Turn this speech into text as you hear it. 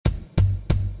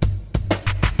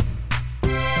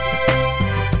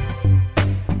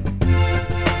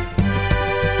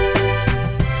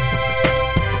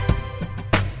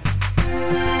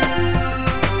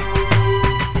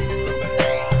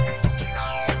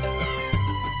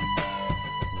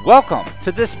Welcome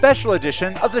to this special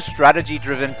edition of the Strategy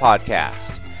Driven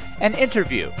Podcast, an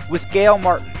interview with Gail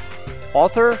Martin,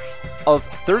 author of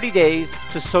 30 Days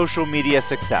to Social Media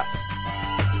Success.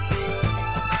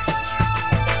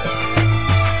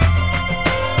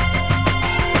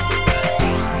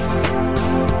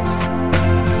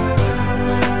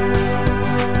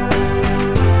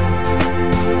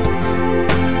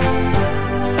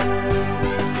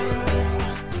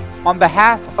 On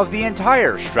behalf of the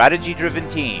entire Strategy Driven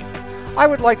team, I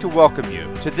would like to welcome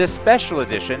you to this special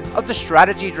edition of the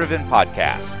Strategy Driven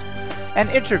Podcast, an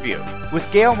interview with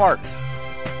Gail Martin,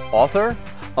 author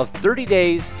of 30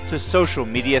 Days to Social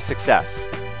Media Success.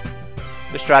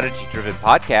 The Strategy Driven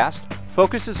Podcast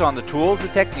focuses on the tools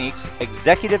and techniques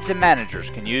executives and managers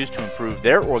can use to improve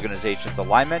their organization's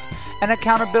alignment and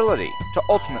accountability to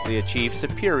ultimately achieve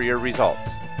superior results.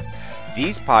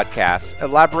 These podcasts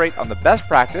elaborate on the best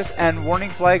practice and warning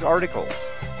flag articles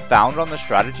found on the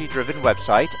Strategy Driven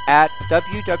website at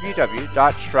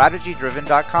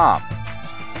www.strategydriven.com.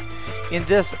 In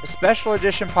this special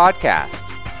edition podcast,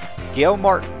 Gail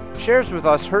Martin shares with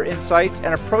us her insights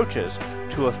and approaches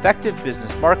to effective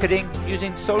business marketing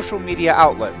using social media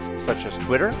outlets such as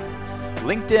Twitter,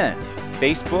 LinkedIn,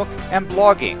 Facebook, and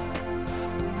blogging.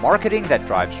 Marketing that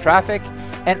drives traffic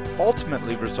and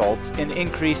ultimately results in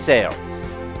increased sales.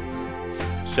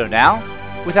 So now,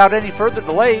 without any further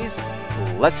delays,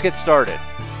 let's get started.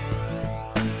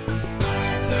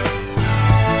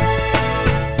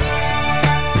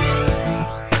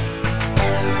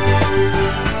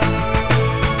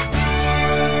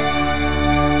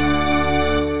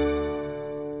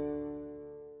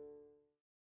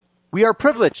 We are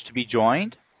privileged to be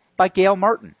joined by Gail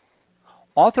Martin,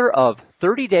 author of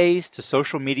 30 Days to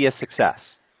Social Media Success.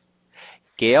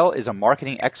 Gail is a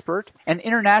marketing expert and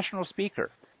international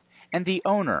speaker, and the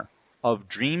owner of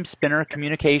Dream Spinner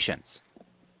Communications.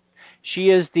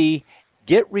 She is the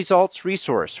Get Results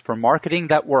resource for marketing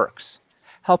that works,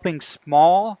 helping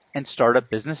small and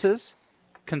startup businesses,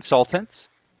 consultants,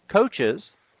 coaches,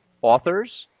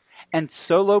 authors, and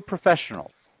solo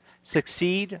professionals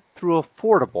succeed through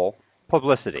affordable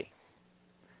publicity.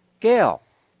 Gail,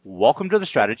 welcome to the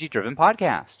Strategy Driven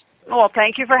Podcast. Well,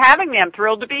 thank you for having me. I'm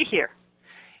thrilled to be here.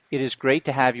 It is great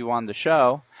to have you on the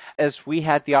show. As we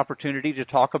had the opportunity to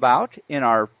talk about in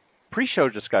our pre-show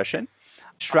discussion,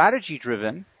 Strategy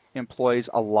Driven employs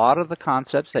a lot of the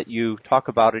concepts that you talk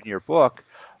about in your book,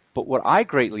 but what I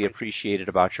greatly appreciated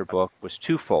about your book was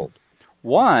twofold.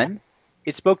 One,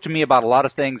 it spoke to me about a lot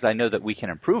of things I know that we can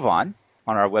improve on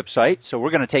our website, so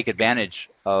we're going to take advantage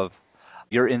of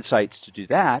your insights to do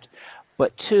that.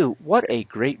 But two, what a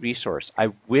great resource.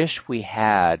 I wish we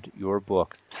had your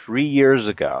book 3 years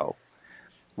ago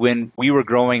when we were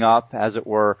growing up, as it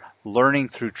were, learning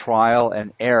through trial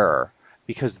and error,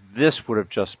 because this would have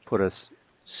just put us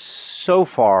so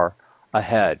far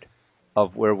ahead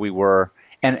of where we were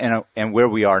and where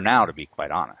we are now, to be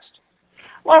quite honest.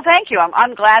 Well, thank you.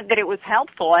 I'm glad that it was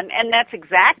helpful, and that's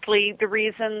exactly the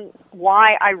reason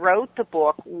why I wrote the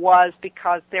book, was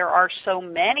because there are so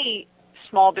many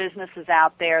small businesses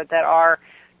out there that are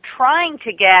trying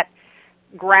to get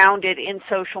grounded in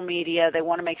social media. They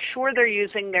want to make sure they're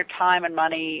using their time and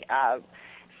money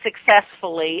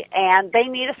successfully, and they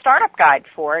need a startup guide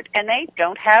for it, and they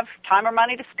don't have time or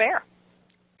money to spare.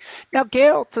 Now,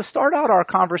 Gail, to start out our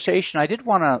conversation, I did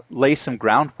want to lay some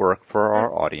groundwork for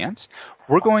our audience.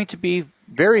 We're going to be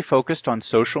very focused on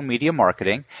social media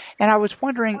marketing, and I was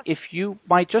wondering if you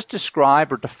might just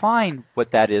describe or define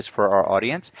what that is for our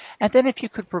audience, and then if you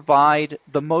could provide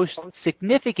the most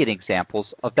significant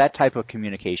examples of that type of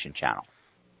communication channel.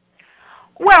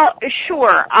 Well,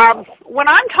 sure. When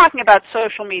I'm talking about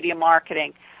social media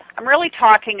marketing, I'm really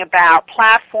talking about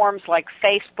platforms like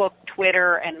Facebook,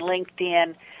 Twitter, and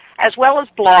LinkedIn, as well as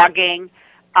blogging,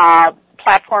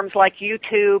 platforms like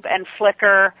YouTube and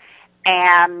Flickr,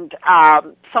 and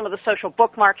some of the social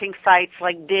bookmarking sites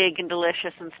like Dig and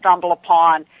Delicious and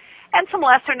StumbleUpon, and some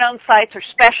lesser-known sites or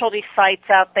specialty sites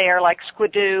out there like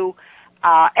Squidoo.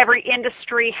 Every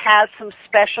industry has some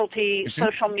specialty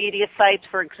social media sites.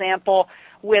 For example,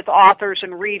 with authors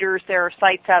and readers, there are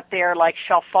sites out there like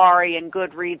Shelfari and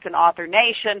Goodreads and Author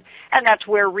Nation, and that's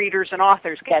where readers and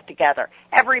authors get together.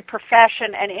 Every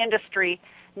profession and industry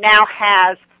now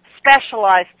has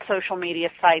specialized social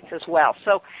media sites as well.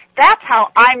 So that's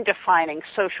how I'm defining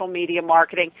social media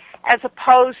marketing, as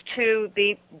opposed to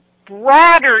the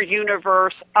broader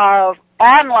universe of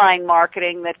online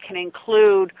marketing that can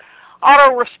include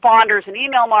autoresponders and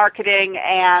email marketing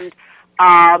and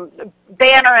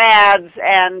banner ads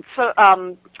and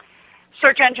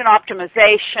search engine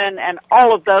optimization, and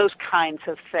all of those kinds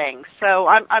of things. So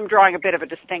I'm drawing a bit of a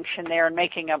distinction there and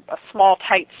making a small,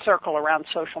 tight circle around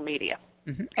social media.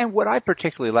 Mm-hmm. And what I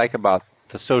particularly like about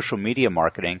the social media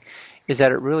marketing is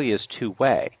that it really is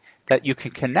two-way, that you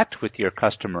can connect with your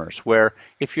customers, where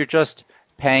if you're just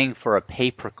paying for a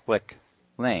pay-per-click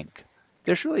link,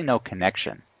 there's really no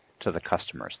connection to the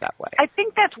customers that way. I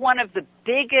think that's one of the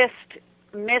biggest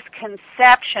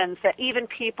misconceptions that even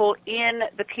people in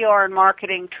the PR and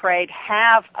marketing trade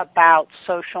have about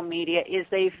social media is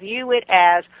they view it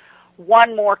as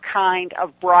one more kind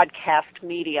of broadcast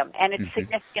medium, and it's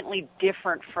significantly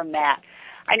different from that.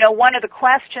 I know one of the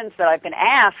questions that I've been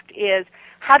asked is,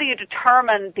 how do you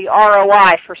determine the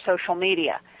ROI for social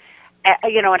media?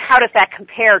 And how does that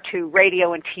compare to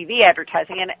radio and TV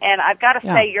advertising? And I've got to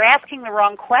say, you're asking the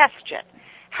wrong question.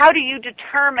 How do you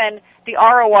determine the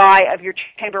ROI of your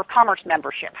Chamber of Commerce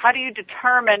membership? How do you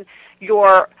determine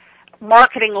your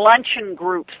marketing luncheon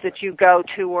groups that you go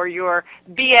to, or your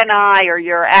BNI, or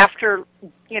your after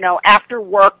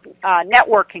work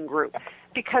networking group?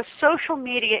 Because social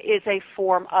media is a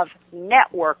form of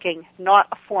networking, not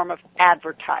a form of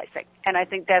advertising. And I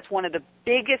think that's one of the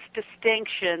biggest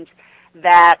distinctions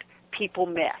that people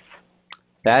miss.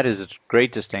 That is a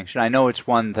great distinction. I know it's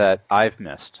one that I've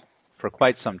missed for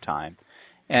quite some time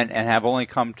and have only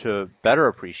come to better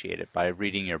appreciate it by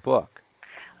reading your book.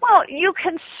 Well, you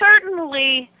can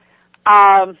certainly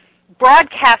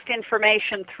broadcast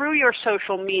information through your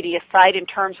social media site in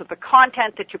terms of the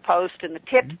content that you post and the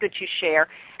tips that you share,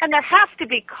 and there has to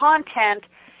be content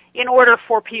in order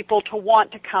for people to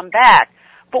want to come back.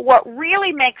 But what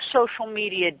really makes social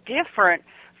media different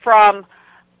from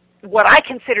what I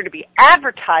consider to be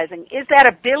advertising is that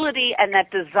ability and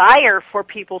that desire for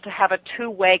people to have a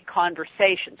two-way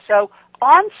conversation. So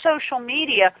on social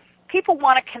media, people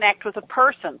want to connect with a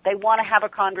person. They want to have a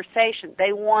conversation.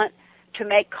 They want to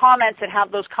make comments and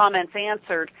have those comments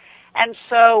answered. And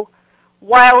so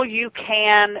while you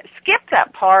can skip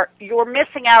that part, you're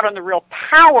missing out on the real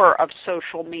power of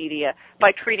social media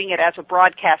by treating it as a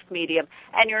broadcast medium.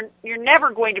 And you're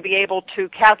never going to be able to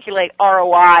calculate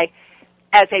ROI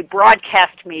as a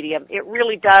broadcast medium. It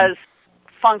really does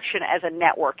function as a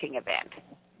networking event.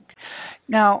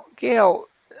 Now, Gail,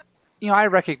 I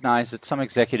recognize that some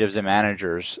executives and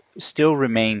managers still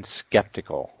remain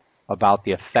skeptical about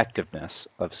the effectiveness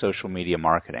of social media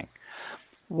marketing.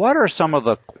 What are some of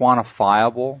the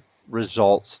quantifiable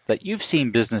results that you've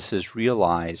seen businesses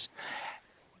realize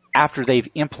after they've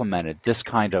implemented this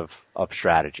kind of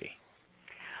strategy?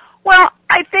 Well,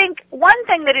 I think one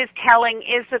thing that is telling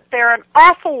is that there are an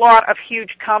awful lot of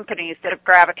huge companies that have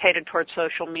gravitated towards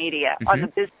social media on the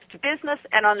business-to-business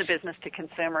and on the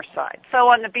business-to-consumer side. So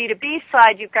on the B2B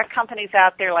side, you've got companies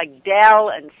out there like Dell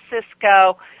and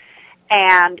Cisco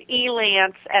and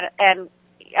Elance and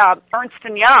Ernst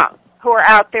 & Young who are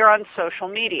out there on social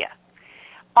media.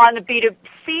 On the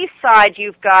B2C side,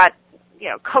 you've got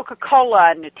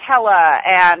Coca-Cola and Nutella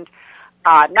and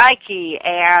Nike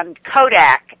and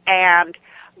Kodak and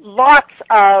lots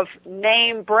of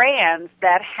name brands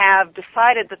that have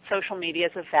decided that social media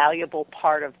is a valuable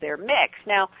part of their mix.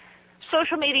 Now,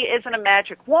 social media isn't a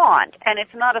magic wand, and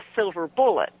it's not a silver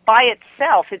bullet. By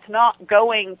itself, it's not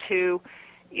going to,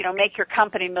 make your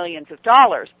company millions of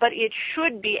dollars, but it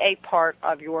should be a part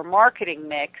of your marketing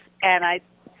mix, and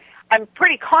I'm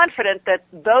pretty confident that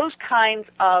those kinds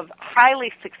of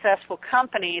highly successful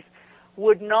companies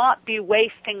would not be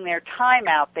wasting their time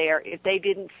out there if they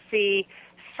didn't see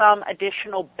some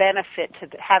additional benefit to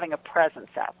having a presence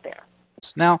out there.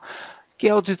 Now,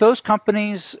 Gail, do those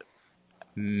companies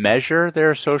measure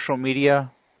their social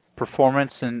media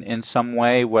performance in some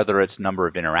way, whether it's number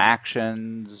of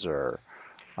interactions or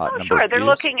number sure. of They're views?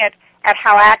 looking at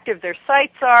how active their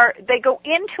sites are. They go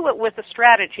into it with a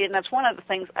strategy, and that's one of the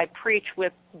things I preach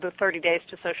with the 30 Days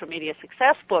to Social Media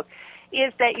Success book,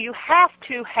 is that you have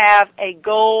to have a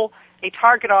goal, a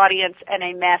target audience, and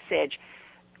a message.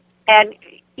 And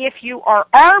if you are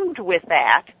armed with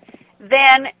that,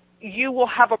 then you will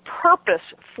have a purpose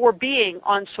for being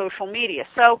on social media.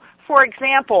 So, for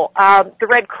example, the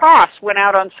Red Cross went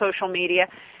out on social media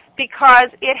because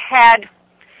it had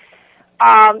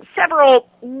several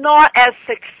not as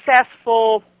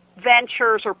successful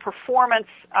ventures or performance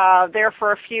there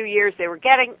for a few years. They were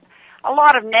getting a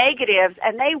lot of negatives,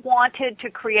 and they wanted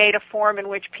to create a forum in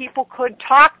which people could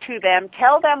talk to them,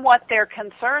 tell them what their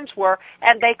concerns were,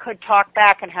 and they could talk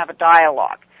back and have a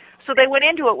dialogue. So they went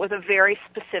into it with a very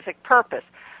specific purpose.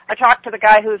 I talked to the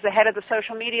guy who's the head of the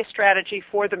social media strategy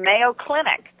for the Mayo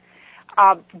Clinic.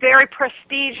 Very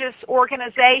prestigious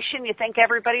organization. You think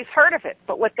everybody's heard of it.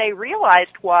 But what they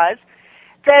realized was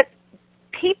that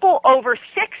people over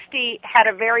 60 had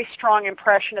a very strong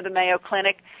impression of the Mayo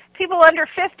Clinic. People under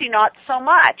 50, not so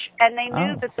much. And they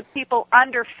knew that the people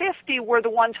under 50 were the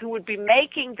ones who would be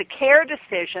making the care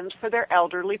decisions for their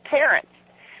elderly parents.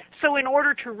 So in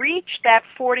order to reach that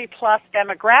 40-plus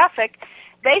demographic,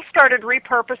 they started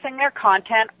repurposing their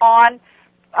content on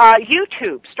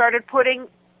YouTube, started putting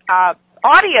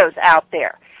audios out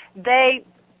there. They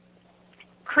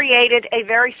created a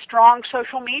very strong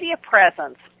social media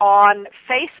presence on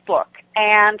Facebook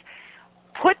and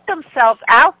put themselves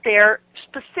out there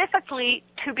specifically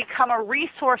to become a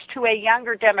resource to a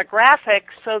younger demographic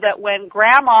so that when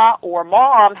grandma or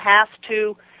mom has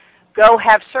to go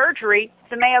have surgery,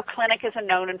 the Mayo Clinic is a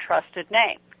known and trusted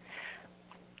name.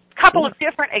 A couple of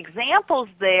different examples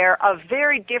there of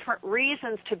very different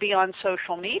reasons to be on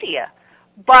social media,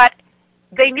 but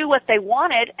they knew what they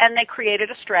wanted and they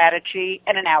created a strategy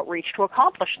and an outreach to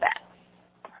accomplish that.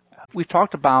 We've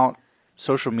talked about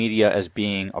social media as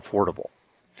being affordable.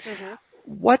 Mm-hmm.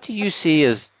 What do you see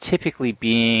as typically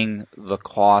being the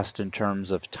cost in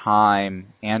terms of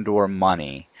time and or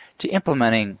money to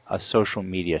implementing a social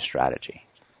media strategy?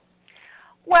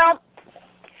 Well,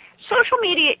 social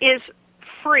media is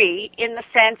free in the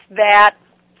sense that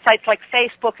sites like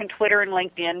Facebook and Twitter and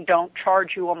LinkedIn don't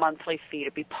charge you a monthly fee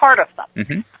to be part of them,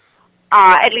 mm-hmm.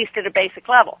 At least at a basic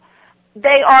level.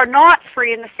 They are not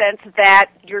free in the sense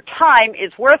that your time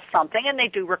is worth something, and they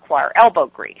do require elbow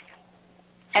grease.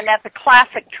 And that's a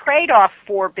classic trade-off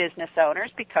for business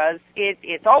owners because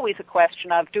it's always a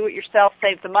question of do it yourself,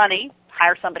 save the money,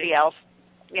 hire somebody else,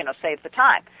 save the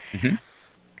time. Mm-hmm.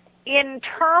 In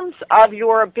terms of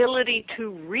your ability to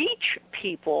reach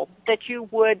people that you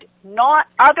would not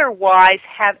otherwise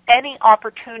have any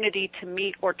opportunity to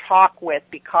meet or talk with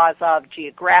because of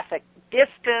geographic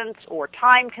distance or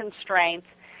time constraints,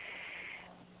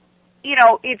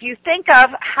 if you think of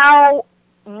how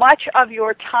much of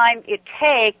your time it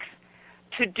takes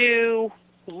to do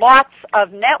lots of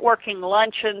networking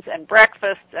luncheons and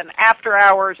breakfasts and after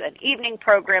hours and evening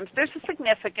programs, there's a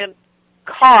significant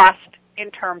cost in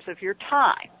terms of your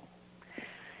time.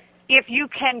 If you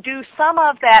can do some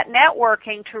of that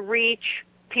networking to reach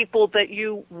people that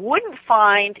you wouldn't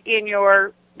find in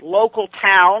your local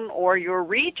town or your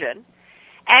region,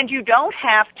 and you don't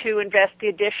have to invest the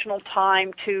additional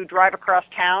time to drive across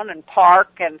town and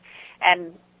park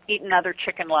and eat another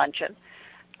chicken luncheon,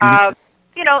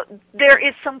 there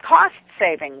is some cost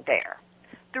saving there.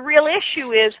 The real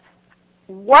issue is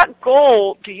what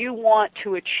goal do you want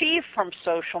to achieve from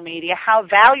social media? How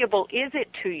valuable is it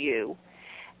to you?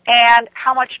 And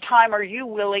how much time are you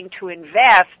willing to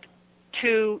invest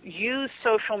to use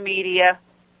social media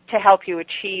to help you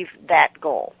achieve that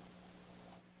goal?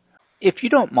 If you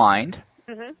don't mind,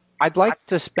 mm-hmm. I'd like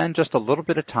to spend just a little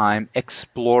bit of time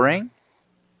exploring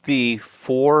the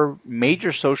 4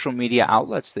 major social media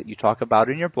outlets that you talk about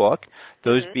in your book,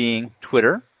 those mm-hmm. being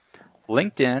Twitter,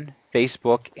 LinkedIn,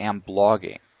 Facebook, and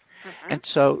blogging. Mm-hmm. And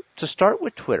so to start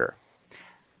with Twitter,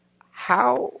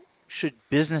 how should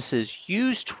businesses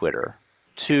use Twitter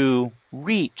to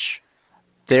reach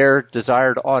their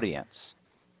desired audience?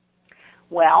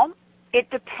 Well, it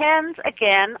depends,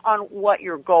 again, on what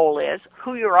your goal is,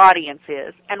 who your audience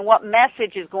is, and what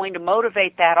message is going to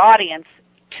motivate that audience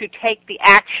to take the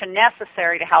action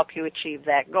necessary to help you achieve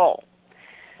that goal.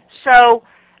 So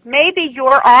maybe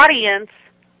your audience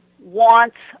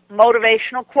wants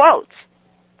motivational quotes.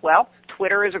 Well,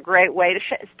 Twitter is a great way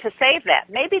to save that.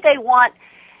 Maybe they want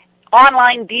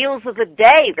online deals of the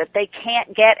day that they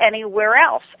can't get anywhere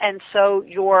else, and so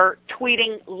you're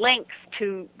tweeting links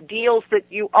to deals that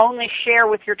you only share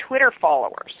with your Twitter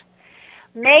followers.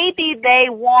 Maybe they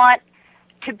want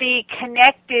to be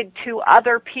connected to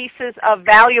other pieces of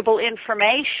valuable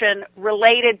information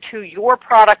related to your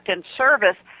product and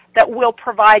service that will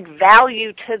provide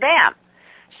value to them.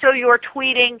 So you're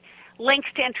tweeting links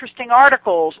to interesting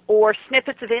articles or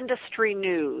snippets of industry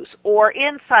news or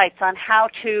insights on how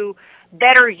to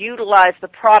better utilize the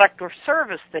product or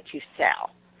service that you sell.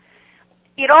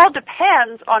 It all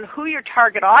depends on who your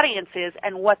target audience is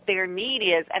and what their need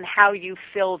is and how you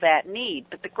fill that need.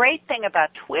 But the great thing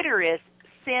about Twitter is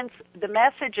since the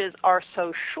messages are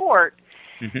so short,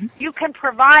 mm-hmm. you can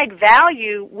provide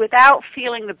value without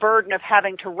feeling the burden of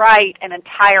having to write an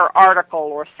entire article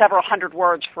or several hundred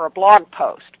words for a blog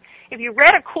post. If you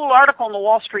read a cool article in the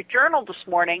Wall Street Journal this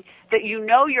morning that you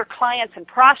know your clients and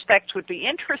prospects would be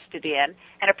interested in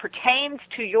and it pertains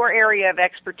to your area of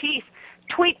expertise,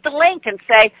 tweet the link and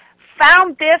say,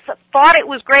 found this, thought it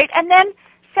was great, and then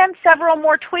send several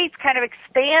more tweets kind of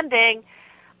expanding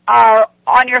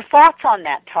on your thoughts on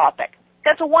that topic.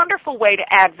 That's a wonderful way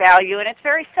to add value, and it's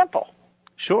very simple.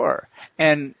 Sure.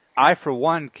 And I, for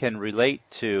one, can relate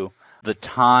to the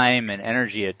time and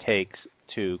energy it takes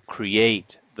to create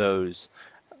those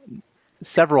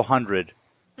several hundred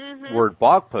word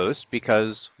blog posts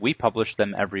because we publish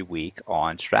them every week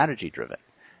on StrategyDriven.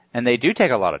 And they do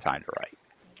take a lot of time to write.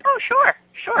 Oh, sure.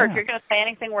 Yeah. If you're going to say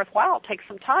anything worthwhile, it takes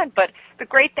some time. But the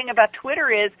great thing about Twitter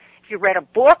is if you read a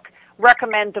book,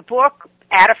 recommend the book,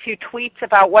 add a few tweets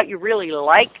about what you really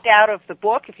liked out of the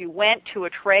book. If you went to a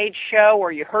trade show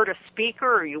or you heard a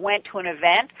speaker or you went to an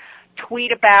event,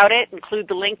 tweet about it, include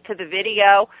the link to the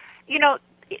video. You know,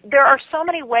 there are so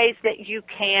many ways that you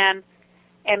can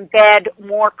embed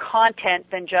more content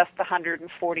than just the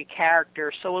 140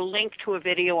 characters. So a link to a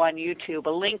video on YouTube,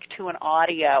 a link to an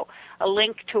audio, a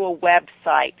link to a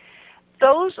website.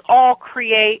 Those all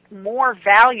create more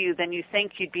value than you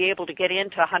think you'd be able to get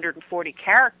into 140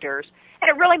 characters, and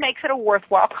it really makes it a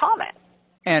worthwhile comment.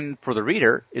 And for the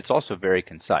reader, it's also very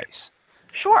concise.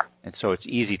 Sure. And so it's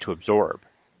easy to absorb.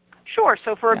 Sure.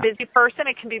 So for a busy person,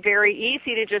 it can be very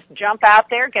easy to just jump out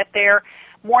there, get their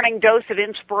morning dose of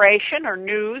inspiration or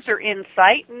news or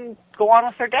insight, and go on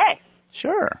with their day.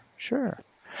 Sure.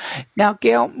 Now,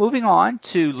 Gail, moving on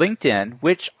to LinkedIn,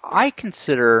 which I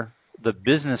consider the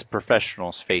business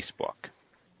professional's Facebook.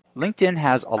 LinkedIn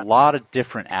has a lot of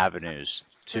different avenues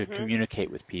to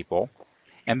communicate with people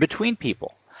and between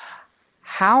people.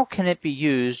 How can it be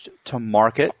used to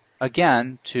market,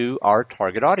 again, to our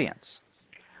target audience?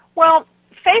 Well,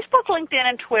 Facebook, LinkedIn,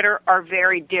 and Twitter are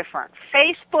very different.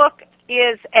 Facebook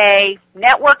is a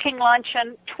networking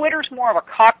luncheon. Twitter's more of a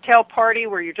cocktail party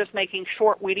where you're just making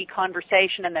short, witty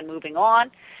conversation and then moving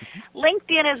on.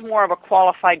 LinkedIn is more of a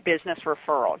qualified business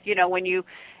referral. You know, when you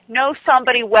know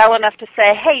somebody well enough to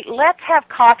say, hey, let's have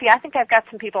coffee. I think I've got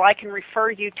some people I can refer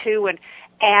you to,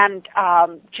 and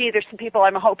gee, there's some people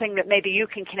I'm hoping that maybe you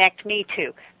can connect me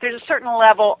to. There's a certain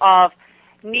level of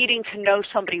needing to know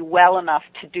somebody well enough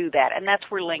to do that, and that's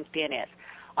where LinkedIn is.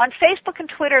 On Facebook and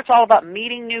Twitter, it's all about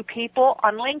meeting new people.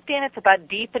 On LinkedIn, it's about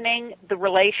deepening the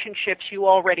relationships you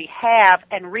already have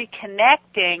and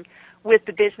reconnecting with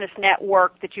the business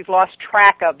network that you've lost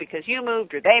track of because you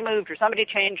moved or they moved or somebody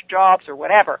changed jobs or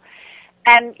whatever.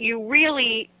 And you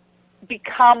really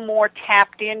become more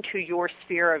tapped into your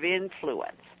sphere of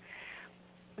influence.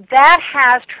 That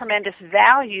has tremendous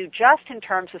value just in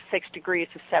terms of 6 degrees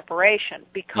of separation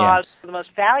because the most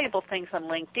valuable things on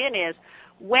LinkedIn is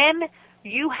when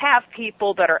you have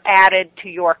people that are added to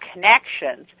your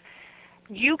connections,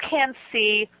 you can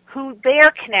see who they're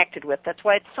connected with. That's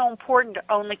why it's so important to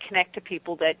only connect to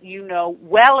people that you know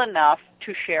well enough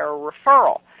to share a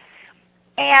referral.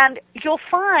 And you'll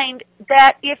find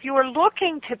that if you're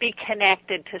looking to be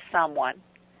connected to someone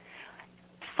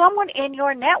in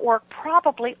your network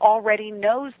probably already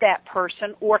knows that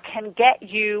person or can get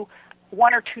you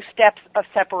 1 or 2 steps of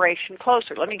separation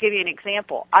closer. Let me give you an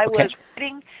example. I was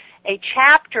reading a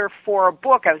chapter for a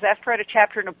book. I was asked to write a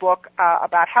chapter in a book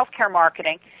about healthcare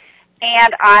marketing,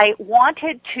 and I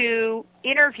wanted to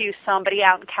interview somebody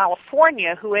out in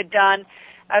California who had done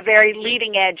a very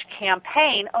leading-edge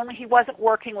campaign, only he wasn't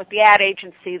working with the ad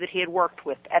agency that he had worked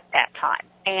with at that time,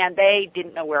 and they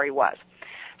didn't know where he was.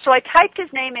 So I typed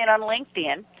his name in on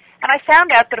LinkedIn, and I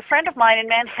found out that a friend of mine in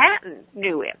Manhattan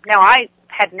knew him. Now, I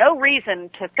had no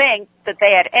reason to think that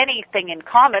they had anything in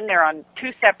common. They're on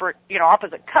 2 separate,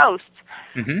 opposite coasts.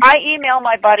 I emailed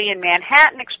my buddy in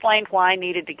Manhattan, explained why I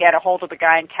needed to get a hold of the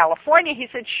guy in California. He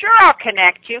said, sure, I'll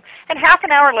connect you. And half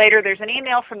an hour later, there's an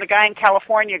email from the guy in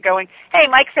California going, hey,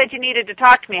 Mike said you needed to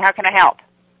talk to me. How can I help?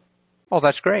 Oh,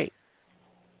 that's great.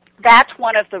 That's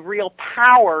one of the real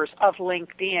powers of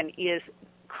LinkedIn is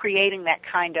creating that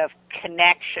kind of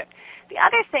connection. The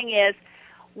other thing is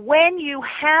when you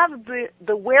have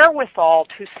the wherewithal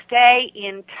to stay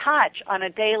in touch on a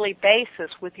daily basis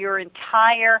with your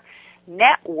entire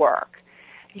network,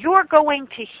 you're going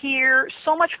to hear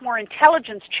so much more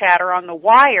intelligence chatter on the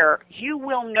wire. You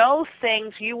will know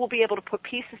things. You will be able to put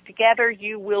pieces together.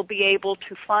 You will be able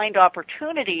to find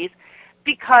opportunities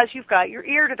because you've got your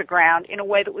ear to the ground in a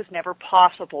way that was never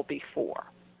possible before.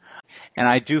 And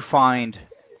I do find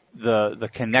the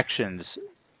connections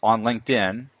on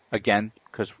LinkedIn, again,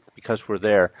 because we're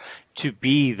there, to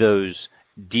be those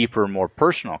deeper, more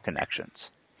personal connections.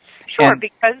 Sure,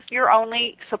 because you're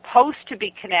only supposed to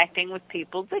be connecting with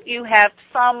people that you have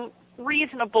some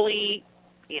reasonably,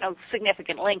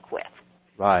 significant link with.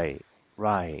 Right.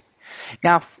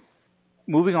 Now,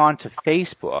 moving on to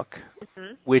Facebook,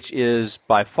 which is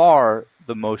by far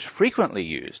the most frequently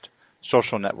used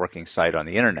social networking site on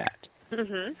the Internet.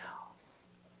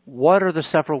 What are the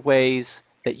several ways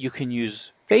that you can use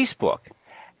Facebook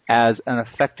as an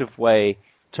effective way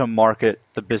to market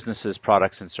the business's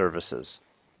products and services?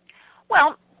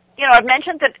 Well, I've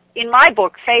mentioned that in my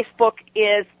book, Facebook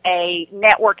is a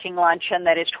networking luncheon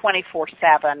that is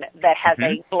 24/7 that has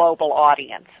a global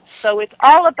audience. So it's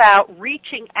all about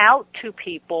reaching out to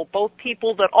people, both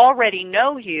people that already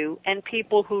know you and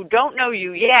people who don't know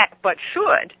you yet but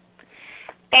should,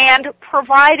 and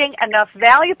providing enough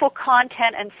valuable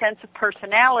content and sense of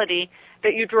personality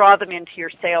that you draw them into your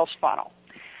sales funnel.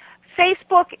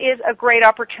 Facebook is a great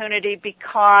opportunity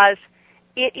because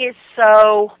it is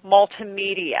so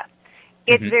multimedia.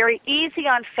 It's very easy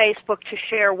on Facebook to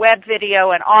share web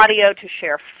video and audio, to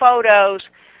share photos,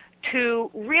 to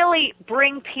really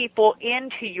bring people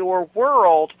into your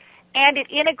world, and it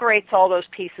integrates all those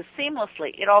pieces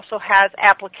seamlessly. It also has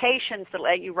applications that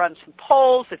let you run some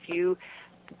polls. If you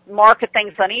market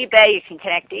things on eBay, you can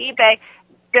connect to eBay.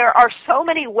 There are so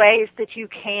many ways that you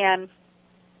can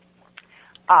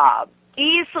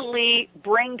easily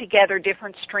bring together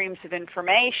different streams of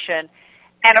information.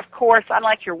 And of course,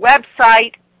 unlike your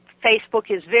website, Facebook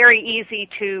is very easy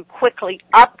to quickly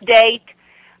update.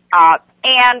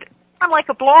 And unlike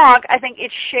a blog, I think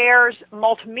it shares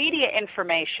multimedia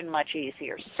information much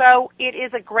easier. So it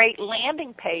is a great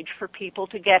landing page for people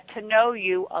to get to know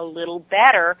you a little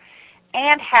better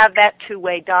and have that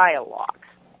two-way dialogue.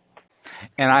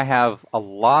 And I have a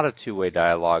lot of two-way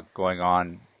dialogue going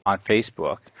on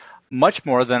Facebook, much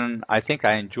more than I think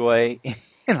I enjoy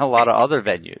in a lot of other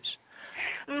venues.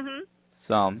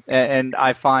 So, and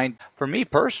I find, for me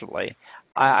personally,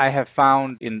 I have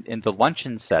found in the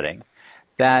luncheon setting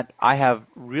that I have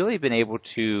really been able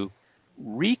to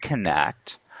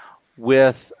reconnect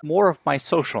with more of my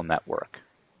social network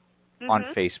on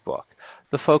Facebook.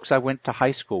 The folks I went to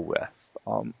high school with,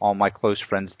 all my close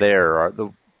friends there, are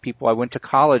the people I went to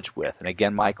college with, and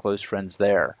again, my close friends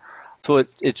there. So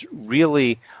it's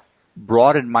really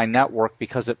broadened my network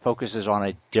because it focuses on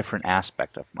a different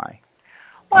aspect of my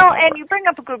Well, and you bring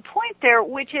up a good point there,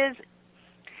 which is,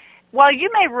 while you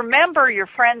may remember your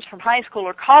friends from high school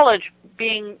or college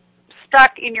being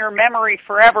stuck in your memory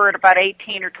forever at about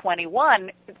 18 or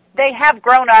 21, they have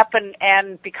grown up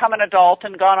and become an adult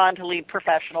and gone on to lead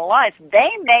professional lives.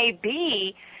 They may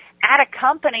be at a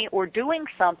company or doing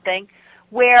something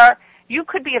where you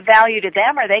could be of value to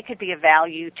them or they could be of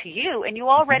value to you, and you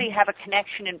already have a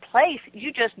connection in place.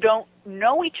 You just don't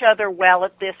know each other well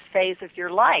at this phase of your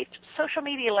life. Social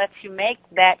media lets you make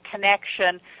that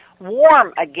connection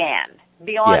warm again,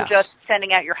 beyond just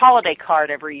sending out your holiday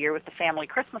card every year with the family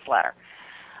Christmas letter.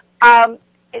 And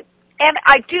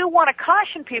I do want to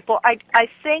caution people, I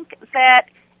think that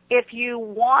if you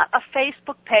want a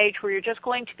Facebook page where you're just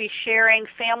going to be sharing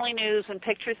family news and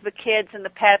pictures of the kids and the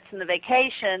pets and the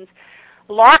vacations,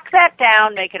 lock that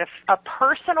down, make it a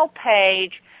personal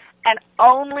page, and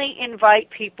only invite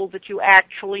people that you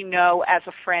actually know as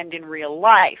a friend in real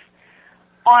life.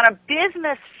 On a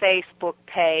business Facebook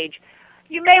page,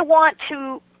 you may want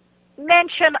to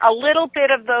mention a little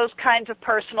bit of those kinds of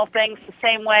personal things the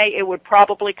same way it would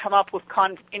probably come up with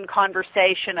in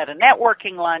conversation at a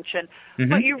networking luncheon,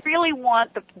 but you really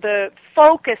want the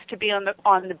focus to be on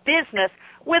the business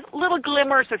with little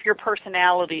glimmers of your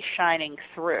personality shining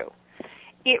through.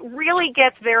 It really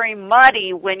gets very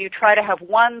muddy when you try to have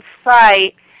one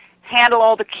site handle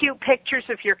all the cute pictures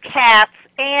of your cats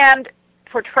and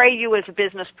portray you as a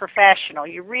business professional.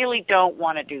 You really don't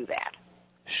want to do that.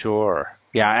 Sure.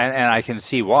 Yeah, and I can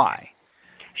see why.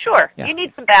 Sure. Yeah. You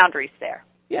need some boundaries there.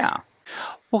 Yeah.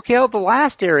 Well, Gail, the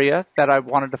last area that I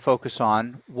wanted to focus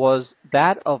on was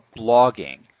that of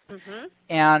blogging.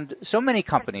 And so many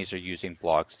companies are using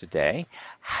blogs today.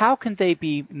 How can they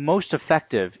be most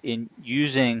effective in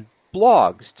using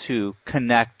blogs to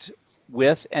connect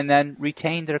with and then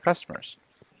retain their customers?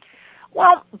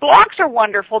 Well, blogs are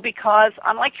wonderful because,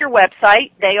 unlike your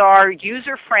website, they are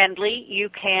user-friendly. You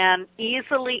can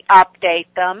easily update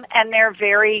them, and they're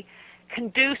very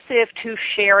conducive to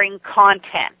sharing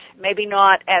content. Maybe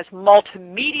not as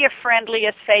multimedia-friendly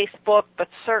as Facebook, but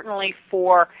certainly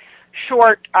for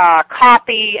short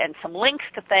copy and some links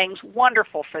to things,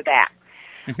 wonderful for that.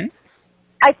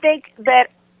 I think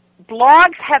that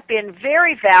blogs have been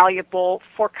very valuable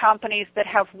for companies that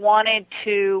have wanted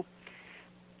to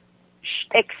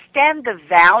extend the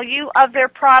value of their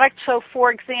product. So,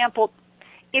 for example,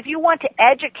 if you want to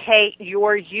educate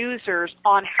your users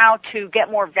on how to get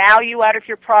more value out of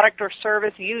your product or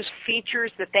service, use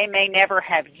features that they may never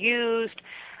have used,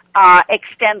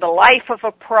 extend the life of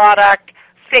a product,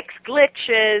 fix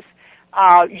glitches,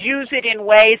 use it in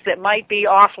ways that might be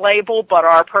off-label but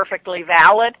are perfectly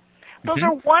valid. Those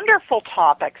are wonderful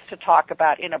topics to talk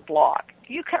about in a blog.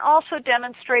 you can also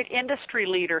demonstrate industry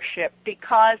leadership,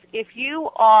 because if you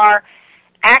are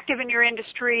active in your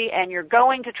industry and you're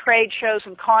going to trade shows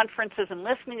and conferences and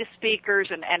listening to speakers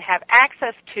and have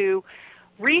access to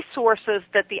resources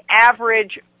that the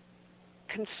average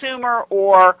consumer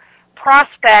or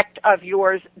prospect of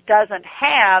yours doesn't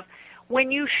have,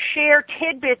 when you share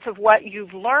tidbits of what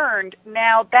you've learned,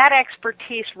 now that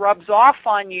expertise rubs off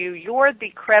on you. You're the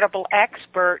credible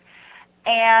expert,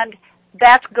 and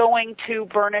that's going to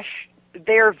burnish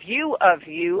their view of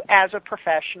you as a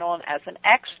professional and as an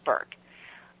expert.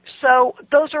 So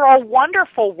those are all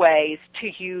wonderful ways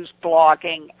to use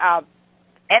blogging.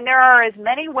 And there are as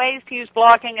many ways to use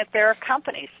blogging as there are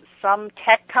companies. Some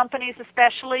tech companies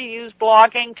especially use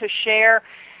blogging to share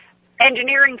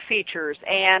engineering features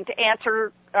and to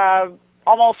answer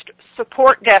almost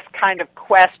support desk kind of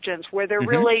questions where they're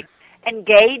really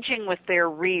engaging with their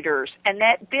readers. And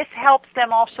that this helps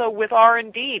them also with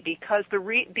R&D, because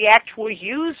the actual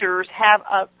users have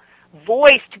a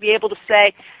voice to be able to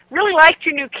say, really liked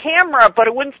your new camera, but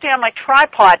it wouldn't stay on my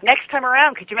tripod. Next time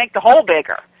around, could you make the hole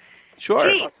bigger? Sure.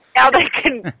 Gee, now they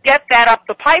can get that up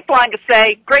the pipeline to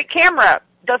say, great camera,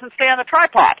 doesn't stay on the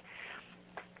tripod.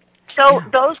 So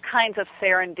those kinds of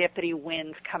serendipity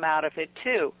wins come out of it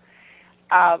too.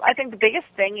 I think the biggest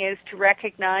thing is to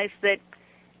recognize that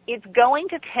it's going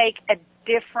to take a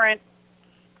different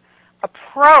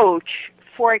approach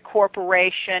for a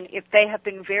corporation if they have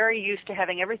been very used to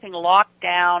having everything locked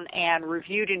down and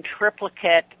reviewed in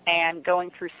triplicate and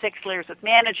going through 6 layers of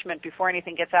management before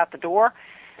anything gets out the door.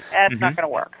 That's not going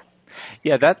to work.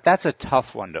 Yeah, that's a tough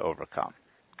one to overcome,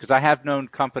 because I have known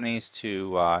companies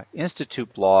to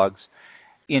institute blogs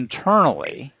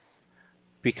internally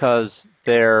because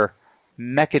their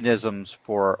mechanisms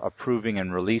for approving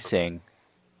and releasing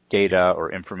data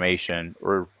or information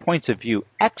or points of view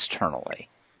externally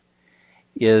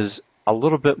is a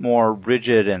little bit more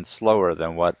rigid and slower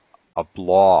than what a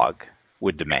blog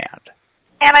would demand.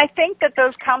 And I think that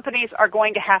those companies are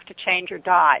going to have to change or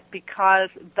die, because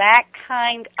that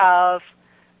kind of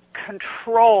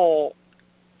control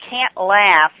can't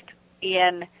last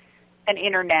in an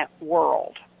internet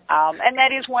world. And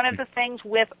that is one of the things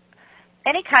with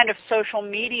any kind of social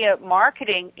media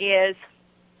marketing is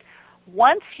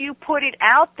once you put it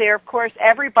out there, of course,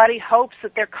 everybody hopes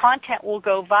that their content will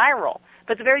go viral.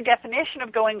 But the very definition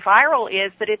of going viral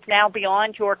is that it's now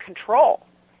beyond your control.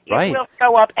 It will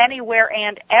show up anywhere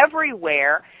and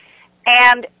everywhere,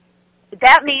 and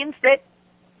that means that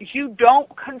you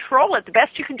don't control it. The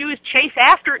best you can do is chase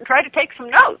after it and try to take some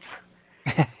notes.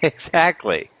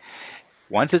 Exactly.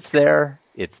 Once it's there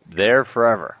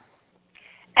forever.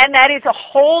 And that is a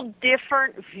whole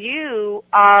different view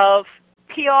of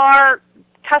PR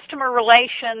customer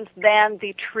relations than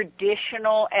the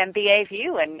traditional MBA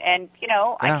view. And you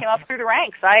know, I came up through the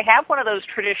ranks. I have one of those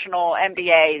traditional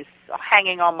MBAs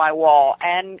hanging on my wall,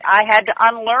 and I had to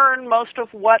unlearn most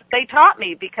of what they taught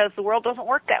me because the world doesn't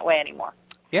work that way anymore.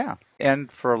 Yeah, and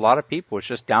for a lot of people, it's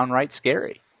just downright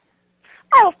scary.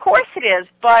 Oh, of course it is,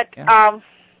 but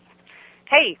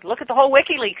hey, look at the whole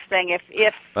WikiLeaks thing.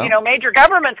 If you know, major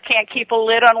governments can't keep a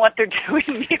lid on what they're doing,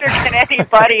 neither can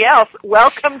anybody else.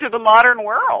 Welcome to the modern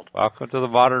world. Welcome to the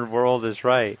modern world is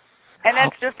right. And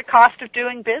that's just the cost of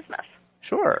doing business.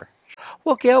 Sure.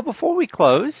 Well, Gail, before we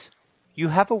close, you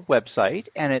have a website,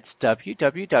 and it's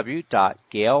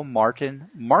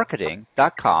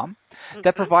www.gailmartinmarketing.com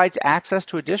that provides access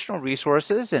to additional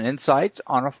resources and insights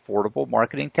on affordable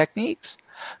marketing techniques.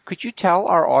 Could you tell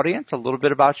our audience a little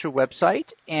bit about your website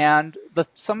and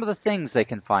some of the things they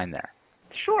can find there?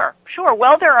 Sure.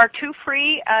 Well, there are 2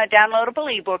 free downloadable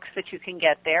ebooks that you can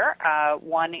get there.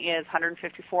 One is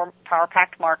 154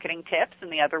 power-packed marketing tips,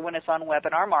 and the other one is on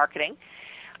webinar marketing.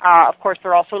 Of course,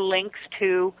 there are also links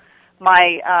to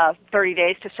my 30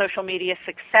 Days to Social Media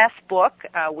Success book,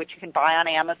 which you can buy on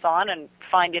Amazon and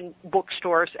find in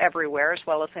bookstores everywhere, as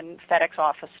well as in FedEx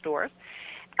office stores.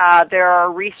 There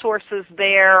are resources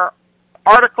there,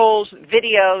 articles,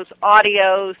 videos,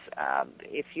 audios.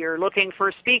 If you're looking for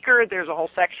a speaker, there's a whole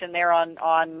section there on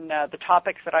the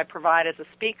topics that I provide as a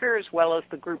speaker, as well as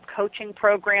the group coaching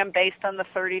program based on the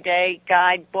 30-day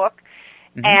guide book,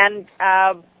 and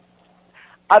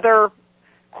other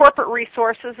corporate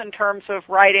resources in terms of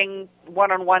writing,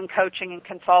 one-on-one coaching and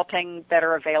consulting that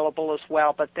are available as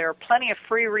well. But there are plenty of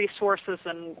free resources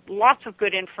and lots of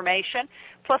good information,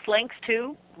 plus links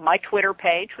to my Twitter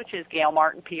page, which is Gail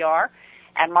Martin PR,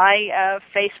 and my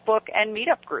Facebook and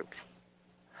Meetup groups.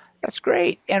 That's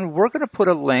great. And we're going to put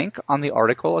a link on the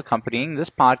article accompanying this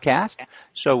podcast.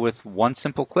 So with one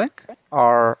simple click,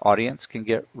 our audience can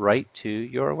get right to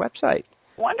your website.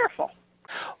 Wonderful.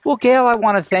 Well, Gail, I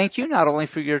want to thank you not only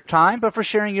for your time, but for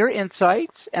sharing your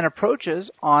insights and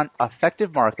approaches on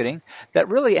effective marketing that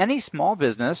really any small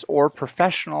business or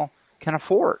professional can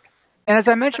afford. And as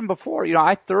I mentioned before,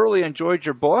 I thoroughly enjoyed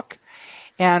your book,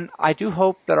 and I do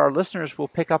hope that our listeners will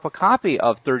pick up a copy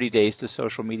of 30 Days to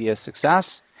Social Media Success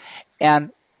and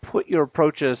put your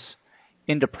approaches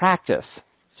into practice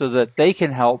so that they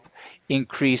can help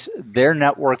increase their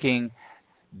networking,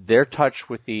 their touch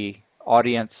with the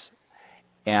audience,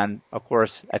 and, of course,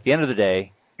 at the end of the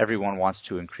day, everyone wants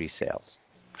to increase sales.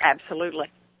 Absolutely.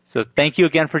 So thank you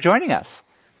again for joining us.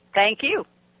 Thank you.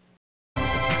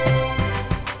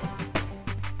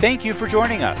 Thank you for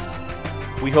joining us.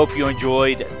 We hope you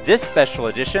enjoyed this special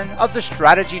edition of the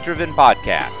Strategy Driven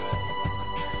podcast.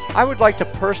 I would like to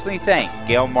personally thank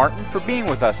Gail Martin for being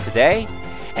with us today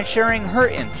and sharing her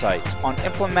insights on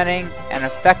implementing an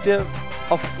effective,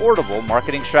 affordable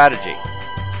marketing strategy.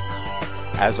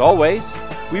 As always,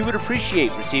 we would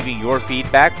appreciate receiving your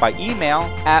feedback by email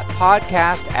at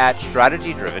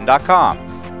podcast@strategydriven.com.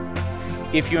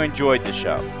 If you enjoyed the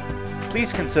show,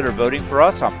 please consider voting for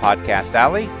us on Podcast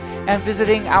Alley and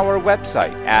visiting our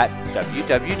website at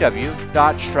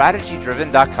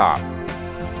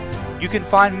www.strategydriven.com. You can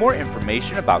find more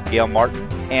information about Gail Martin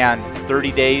and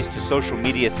 30 Days to Social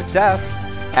Media Success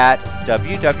at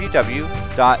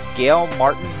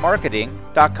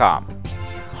www.gailmartinmarketing.com.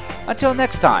 Until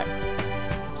next time,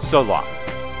 so long.